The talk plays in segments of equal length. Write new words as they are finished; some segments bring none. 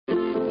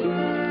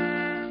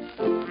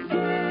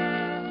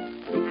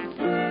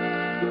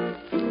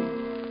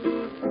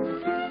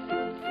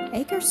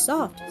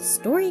AcreSoft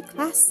Story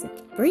Classic,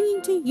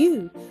 bringing to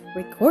you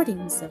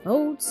recordings of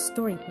old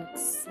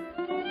storybooks.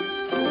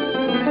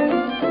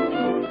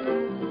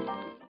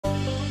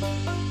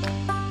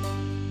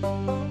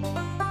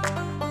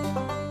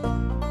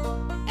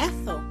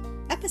 Ethel,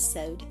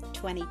 Episode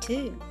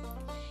 22.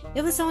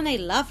 It was on a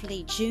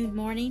lovely June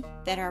morning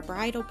that our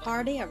bridal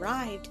party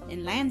arrived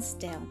in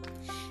Lansdale.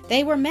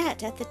 They were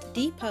met at the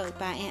depot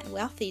by Aunt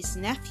Wealthy's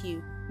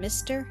nephew,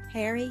 Mr.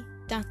 Harry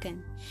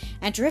Duncan,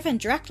 and driven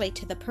directly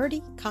to the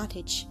pretty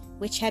cottage,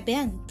 which had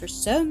been for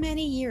so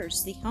many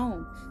years the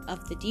home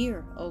of the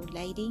dear old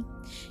lady.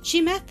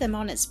 She met them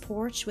on its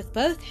porch with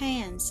both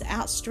hands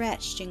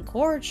outstretched in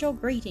cordial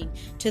greeting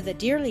to the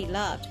dearly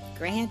loved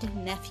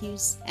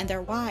grandnephews and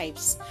their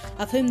wives,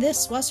 of whom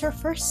this was her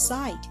first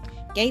sight,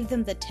 gave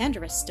them the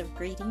tenderest of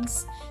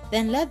greetings,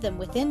 then led them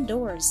within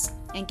doors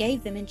and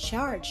gave them in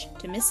charge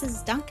to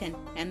Mrs. Duncan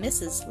and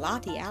Mrs.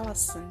 Lottie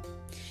Allison,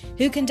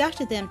 who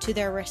conducted them to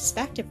their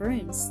respective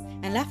rooms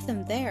and left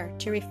them there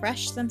to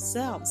refresh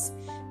themselves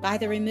by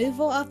the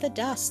removal of the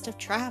dust of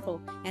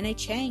travel and a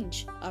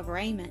change of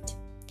raiment.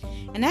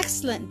 An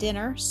excellent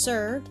dinner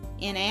served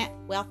in Aunt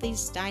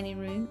Wealthy's dining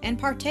room and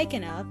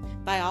partaken of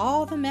by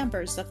all the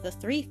members of the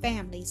three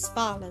families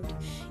followed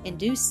in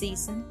due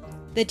season,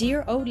 the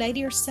dear old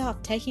lady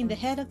herself taking the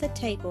head of the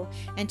table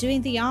and doing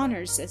the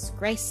honors as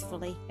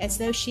gracefully as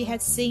though she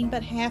had seen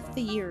but half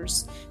the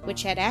years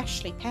which had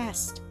actually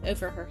passed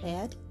over her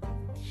head.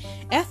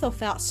 Ethel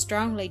felt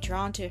strongly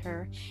drawn to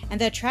her,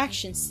 and the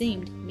attraction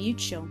seemed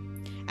mutual.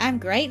 "I'm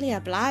greatly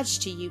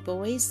obliged to you,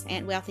 boys,"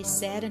 Aunt Wealthy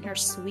said in her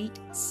sweet,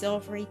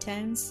 silvery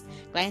tones,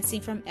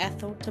 glancing from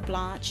Ethel to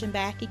Blanche and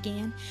back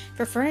again,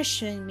 "for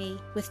furnishing me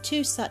with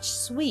two such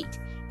sweet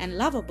and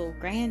lovable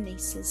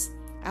grandnieces.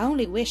 I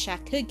only wish I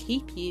could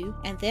keep you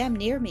and them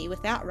near me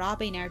without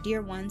robbing our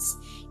dear ones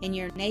in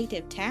your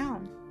native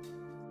town.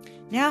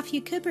 Now, if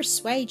you could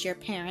persuade your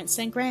parents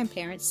and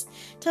grandparents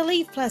to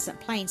leave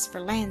Pleasant Plains for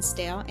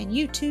Lansdale, and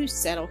you too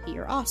settle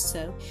here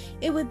also,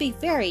 it would be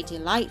very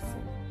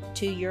delightful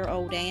to your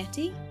old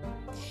auntie."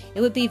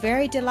 "It would be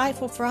very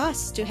delightful for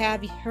us to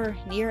have her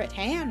near at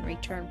hand,"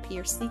 returned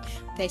Piercy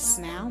with a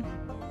smile.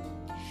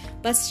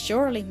 "But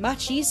surely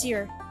much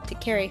easier to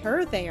carry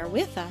her there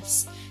with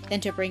us than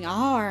to bring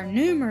all our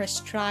numerous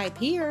tribe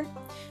here.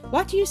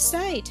 What do you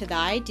say to the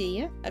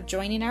idea of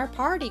joining our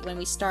party when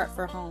we start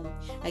for home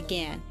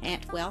again,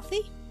 Aunt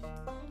Wealthy?"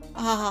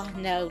 "Ah,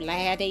 no,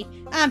 laddie,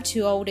 I'm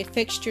too old a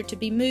fixture to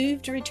be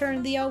moved,"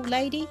 returned the old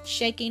lady,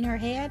 shaking her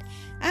head.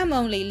 "I'm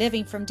only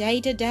living from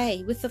day to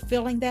day with the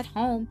feeling that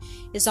home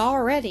is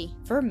already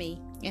for me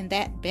in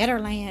that better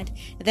land,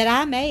 and that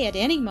I may at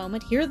any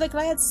moment hear the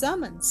glad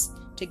summons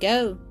to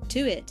go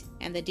to it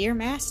and the dear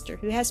master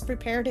who has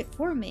prepared it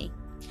for me."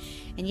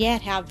 "And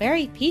yet how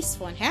very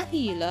peaceful and happy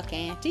you look,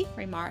 auntie,"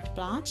 remarked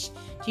Blanche.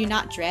 "Do you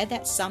not dread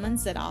that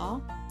summons at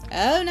all?"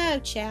 "Oh, no,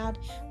 child.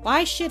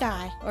 Why should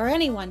I or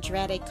anyone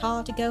dread a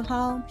call to go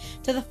home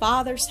to the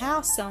Father's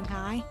house on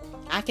high?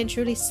 I can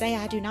truly say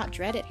I do not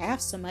dread it half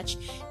so much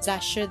as I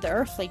should the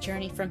earthly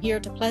journey from here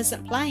to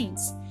Pleasant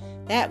Plains.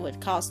 That would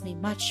cause me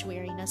much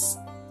weariness.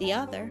 The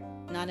other,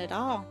 none at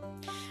all."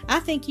 "I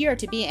think you are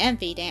to be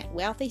envied, Aunt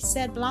Wealthy,"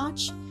 said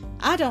Blanche.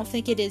 "I don't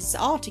think it is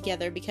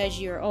altogether because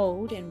you are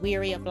old and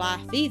weary of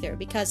life either,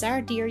 because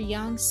our dear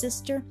young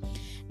sister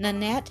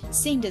Nanette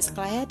seemed as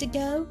glad to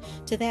go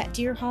to that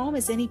dear home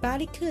as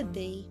anybody could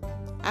be."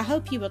 "I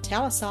hope you will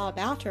tell us all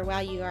about her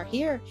while you are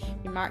here,"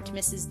 remarked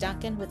Mrs.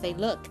 Duncan with a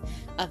look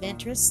of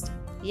interest.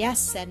 "Yes,"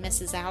 said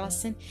Mrs.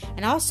 Allison,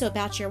 "and also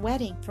about your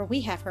wedding, for we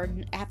have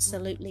heard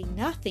absolutely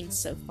nothing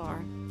so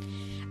far."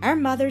 "Our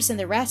mothers and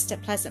the rest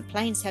at Pleasant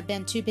Plains have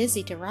been too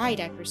busy to write,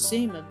 I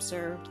presume,"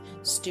 observed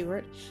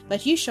Stewart,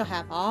 "but you shall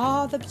have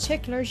all the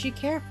particulars you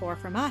care for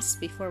from us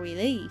before we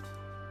leave."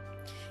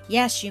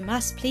 "Yes, you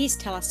must please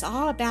tell us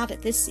all about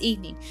it this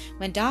evening,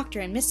 when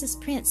Dr. and Mrs.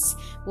 Prince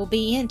will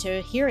be in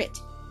to hear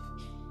it,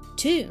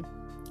 too.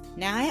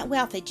 Now, Aunt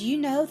Wealthy, do you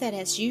know that,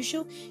 as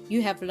usual,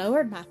 you have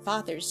lowered my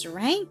father's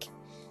rank?"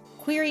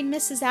 queried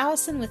Mrs.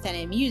 Allison with an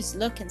amused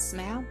look and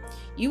smile.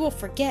 "You will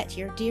forget,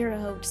 your dear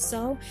old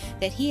soul,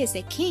 that he is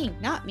a king,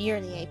 not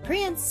merely a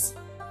prince."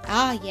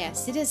 "Ah,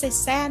 yes, it is a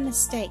sad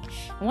mistake,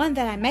 and one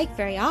that I make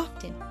very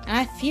often, and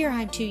I fear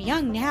I am too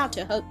young now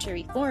to hope to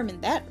reform in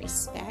that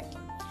respect."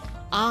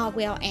 "Ah,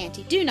 well,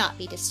 auntie, do not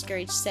be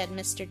discouraged," said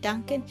Mr.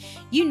 Duncan.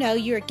 "You know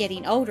you are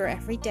getting older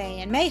every day,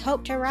 and may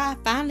hope to arrive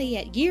finally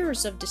at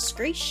years of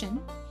discretion."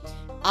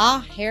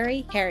 "Ah,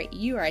 Harry,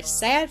 you are a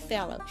sad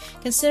fellow,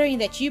 considering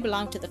that you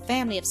belong to the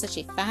family of such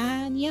a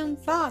fine young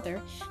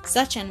father.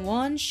 Such an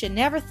one should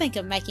never think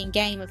of making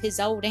game of his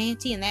old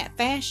auntie in that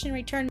fashion,"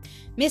 returned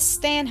Miss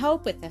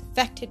Stanhope with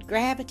affected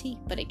gravity,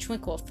 but a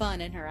twinkle of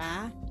fun in her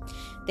eye.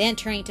 Then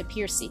turning to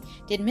Piercy,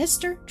 "Did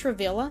Mr.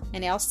 Travilla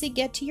and Elsie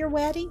get to your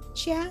wedding?"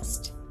 she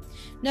asked.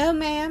 "No,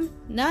 ma'am,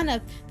 none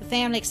of the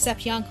family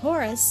except young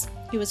Horace,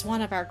 who was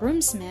one of our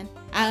groomsmen.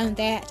 I own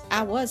that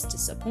I was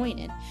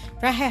disappointed,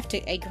 for I have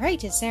a great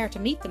desire to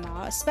meet them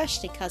all,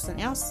 especially Cousin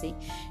Elsie.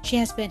 She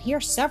has been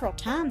here several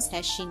times,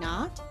 has she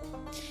not?"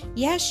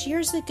 Yes,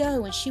 years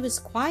ago, when she was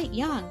quite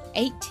young,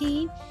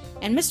 18,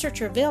 and Mr.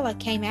 Travilla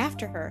came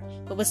after her,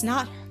 but was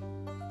not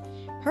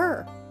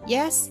her.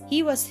 Yes,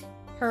 he was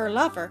her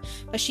lover,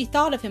 but she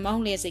thought of him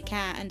only as a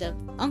kind of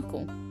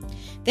uncle.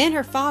 Then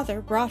her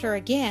father brought her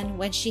again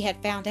when she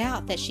had found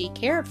out that she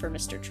cared for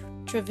Mr.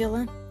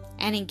 Travilla,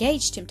 and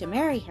engaged him to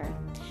marry her.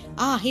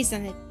 Ah, he's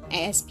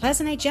as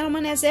pleasant a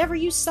gentleman as ever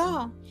you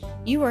saw.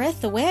 You were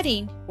at the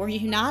wedding, were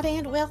you not,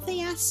 Aunt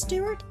Wealthy? Asked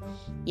Stewart.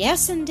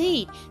 Yes,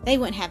 indeed. They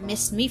wouldn't have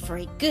missed me for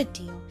a good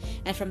deal,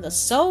 and from the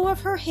sole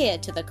of her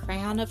head to the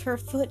crown of her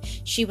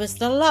foot, she was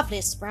the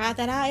loveliest bride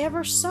that I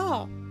ever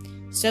saw.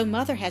 So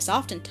mother has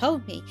often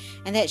told me,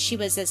 and that she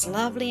was as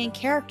lovely in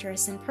character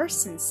as in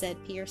person,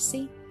 said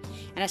Piercy,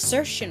 an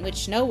assertion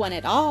which no one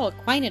at all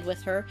acquainted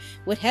with her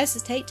would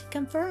hesitate to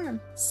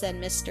confirm, said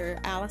Mr.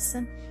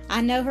 Allison.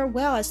 I know her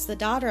well as the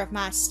daughter of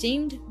my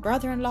esteemed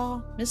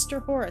brother-in-law,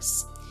 Mr.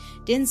 Horace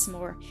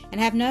Dinsmore,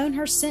 and have known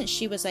her since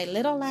she was a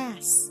little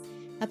lass,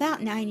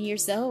 about 9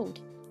 years old.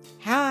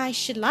 How I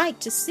should like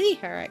to see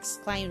her,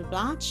 exclaimed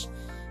Blanche.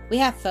 We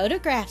have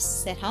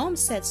photographs at home,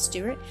 said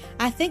Stewart.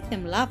 I think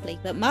them lovely,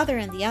 but mother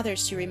and the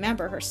others who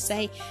remember her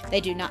say they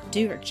do not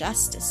do her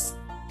justice.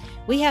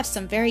 We have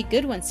some very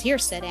good ones here,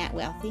 said Aunt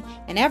Wealthy,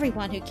 and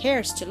everyone who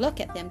cares to look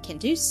at them can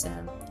do so.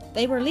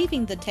 They were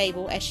leaving the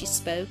table as she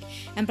spoke,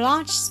 and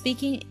Blanche,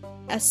 speaking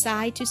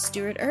aside to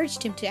Stewart,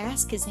 urged him to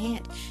ask his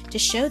aunt to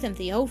show them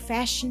the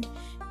old-fashioned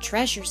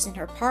treasures in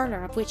her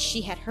parlor of which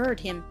she had heard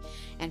him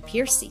and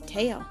Piercy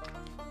tell.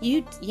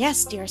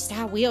 Yes, dearest,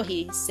 I will,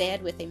 he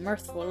said with a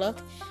mirthful look.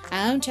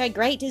 I own to a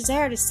great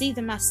desire to see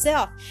them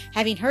myself,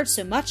 having heard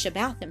so much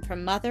about them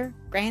from mother,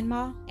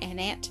 grandma, and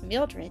Aunt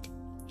Mildred.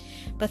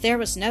 But there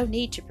was no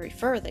need to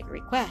prefer the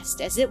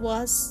request, as it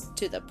was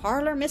to the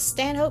parlor Miss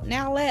Stanhope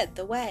now led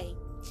the way,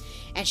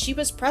 and she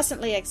was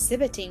presently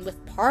exhibiting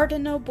with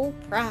pardonable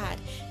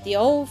pride the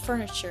old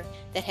furniture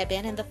that had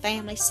been in the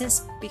family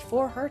since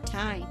before her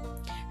time.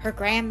 Her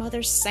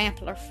grandmother's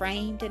sampler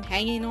framed and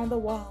hanging on the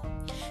wall,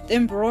 the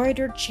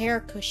embroidered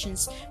chair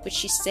cushions which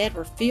she said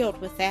were filled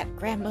with that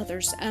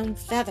grandmother's own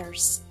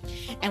feathers,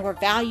 and were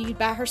valued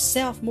by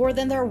herself more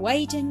than their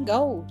weight in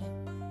gold,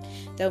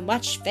 though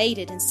much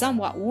faded and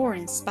somewhat worn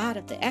in spite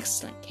of the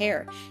excellent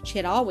care she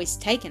had always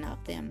taken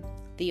of them.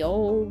 The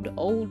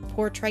old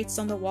portraits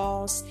on the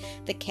walls,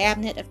 the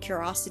cabinet of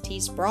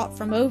curiosities brought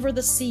from over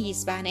the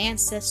seas by an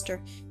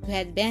ancestor who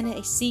had been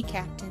a sea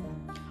captain,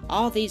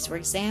 all these were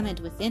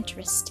examined with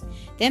interest.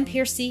 Then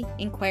Piercy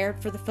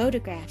inquired for the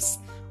photographs.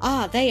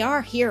 Ah, they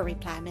are here,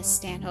 replied Miss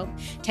Stanhope,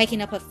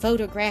 taking up a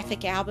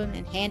photographic album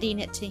and handing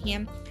it to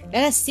him.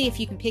 Let us see if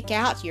you can pick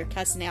out your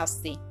cousin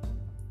Elsie.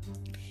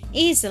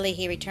 Easily,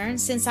 he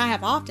returned, since I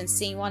have often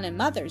seen one in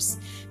mother's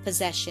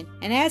possession.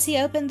 And as he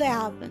opened the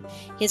album,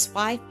 his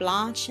wife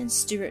Blanche and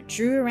Stewart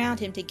drew around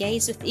him to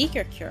gaze with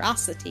eager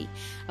curiosity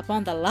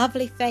upon the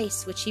lovely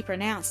face which he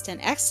pronounced an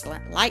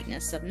excellent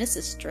likeness of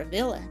Mrs.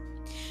 Travilla,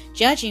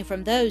 judging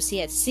from those he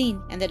had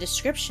seen and the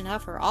description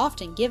of her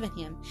often given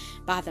him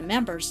by the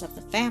members of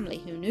the family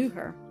who knew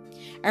her.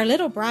 Our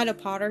little bridal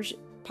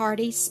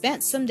party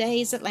spent some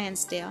days at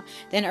Lansdale,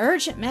 then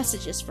urgent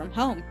messages from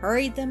home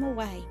hurried them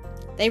away.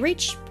 They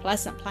reached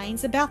Pleasant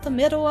Plains about the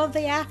middle of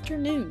the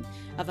afternoon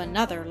of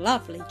another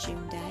lovely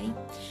June day.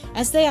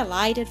 As they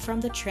alighted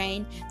from the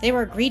train, they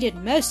were greeted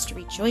most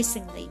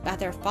rejoicingly by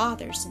their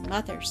fathers and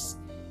mothers,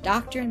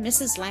 Dr. and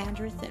Mrs.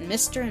 Landreth, and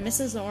Mr. and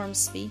Mrs.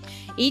 Ormsby,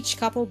 each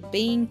couple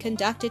being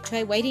conducted to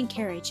a waiting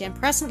carriage, and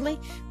presently,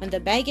 when the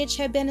baggage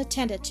had been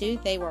attended to,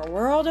 they were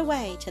whirled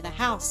away to the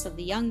house of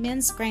the young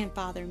men's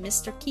grandfather,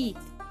 Mr.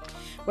 Keith,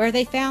 where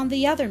they found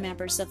the other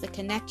members of the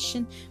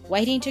connection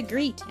waiting to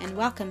greet and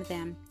welcome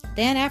them.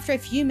 Then, after a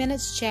few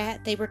minutes'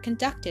 chat, they were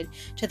conducted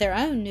to their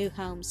own new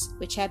homes,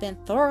 which had been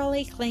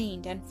thoroughly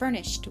cleaned and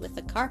furnished with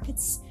the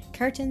carpets,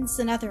 curtains,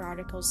 and other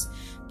articles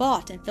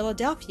bought in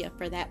Philadelphia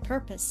for that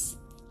purpose.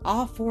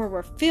 All four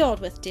were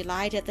filled with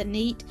delight at the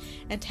neat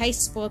and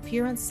tasteful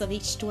appearance of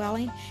each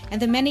dwelling,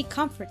 and the many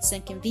comforts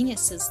and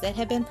conveniences that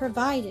had been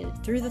provided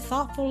through the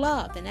thoughtful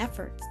love and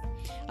efforts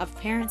of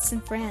parents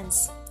and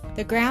friends.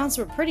 The grounds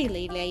were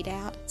prettily laid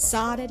out,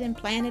 sodded and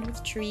planted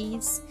with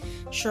trees,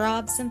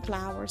 shrubs, and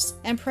flowers,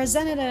 and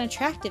presented an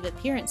attractive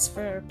appearance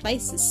for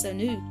places so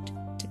new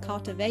to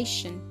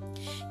cultivation,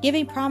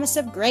 giving promise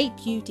of great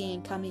beauty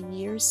in coming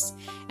years,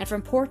 and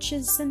from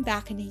porches and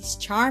balconies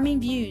charming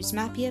views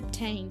might be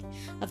obtained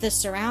of the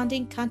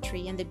surrounding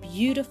country and the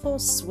beautiful,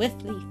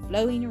 swiftly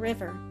flowing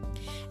river.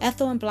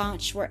 Ethel and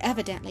Blanche were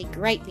evidently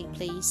greatly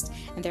pleased,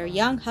 and their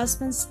young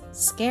husbands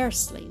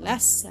scarcely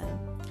less so.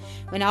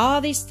 When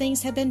all these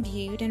things had been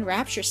viewed and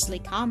rapturously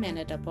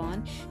commented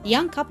upon, the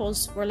young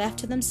couples were left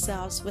to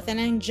themselves with an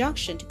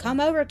injunction to come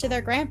over to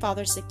their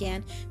grandfather's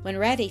again when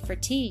ready for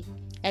tea,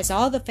 as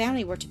all the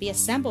family were to be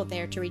assembled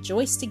there to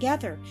rejoice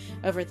together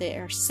over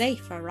their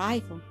safe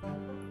arrival,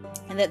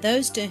 and that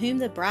those to whom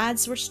the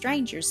brides were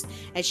strangers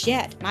as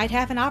yet might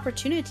have an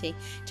opportunity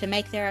to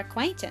make their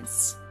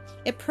acquaintance.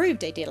 It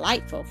proved a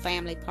delightful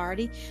family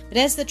party, but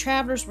as the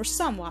travelers were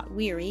somewhat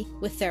weary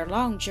with their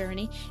long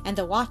journey, and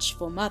the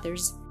watchful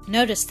mothers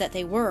noticed that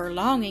they were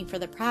longing for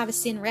the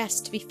privacy and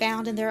rest to be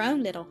found in their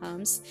own little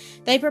homes,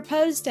 they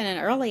proposed at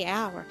an early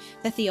hour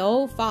that the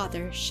old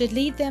father should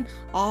lead them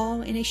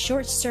all in a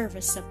short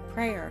service of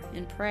prayer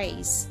and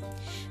praise.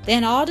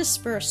 Then all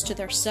dispersed to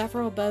their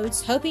several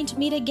abodes, hoping to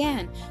meet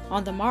again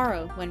on the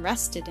morrow when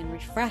rested and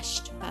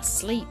refreshed by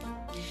sleep.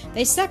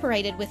 They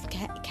separated with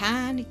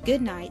kind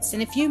good nights,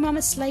 and a few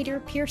moments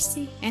later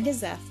Percy and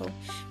his Ethel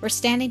were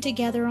standing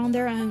together on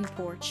their own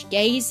porch,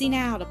 gazing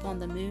out upon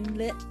the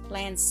moonlit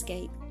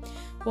landscape.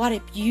 "What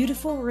a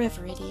beautiful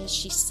river it is,"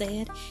 she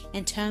said,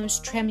 in tones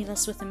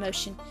tremulous with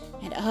emotion.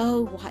 "And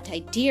oh, what a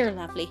dear,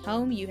 lovely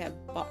home you have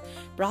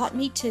brought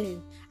me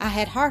to. I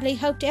had hardly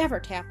hoped ever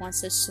to have one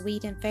so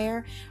sweet and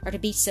fair, or to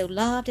be so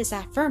loved as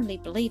I firmly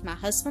believe my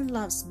husband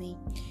loves me."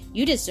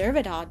 "You deserve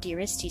it all,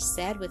 dearest," he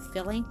said with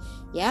feeling.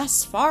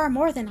 "Yes, far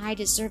more than I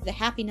deserve the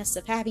happiness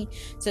of having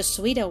so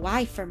sweet a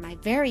wife for my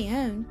very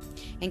own.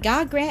 And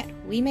God grant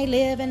we may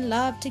live and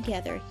love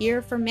together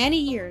here for many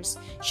years,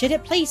 should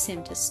it please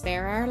him to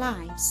spare our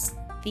lives."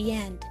 The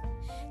end.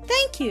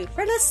 Thank you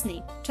for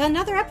listening to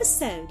another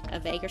episode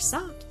of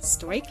AcreSoft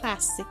Story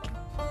Classic.